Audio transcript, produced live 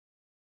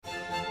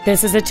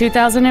This is a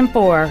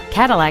 2004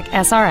 Cadillac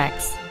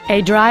SRX,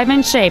 a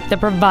drive-in shape that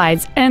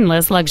provides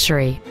endless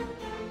luxury.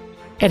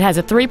 It has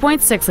a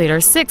 3.6-liter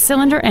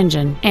six-cylinder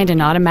engine and an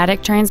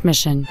automatic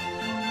transmission.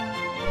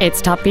 Its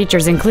top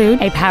features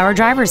include a power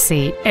driver's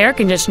seat, air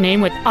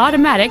conditioning with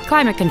automatic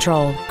climate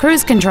control,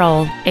 cruise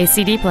control, a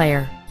CD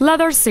player,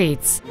 leather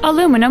seats,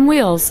 aluminum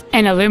wheels,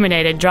 an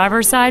illuminated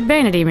driver's side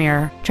vanity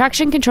mirror,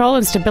 traction control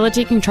and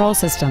stability control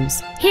systems,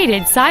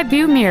 heated side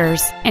view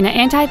mirrors, and an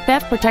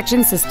anti-theft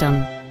protection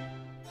system.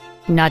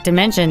 Not to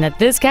mention that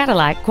this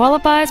Cadillac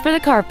qualifies for the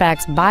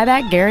Carfax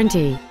buyback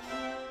guarantee.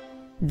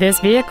 This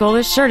vehicle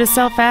is sure to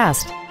sell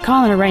fast.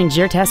 Call and arrange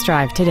your test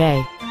drive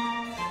today.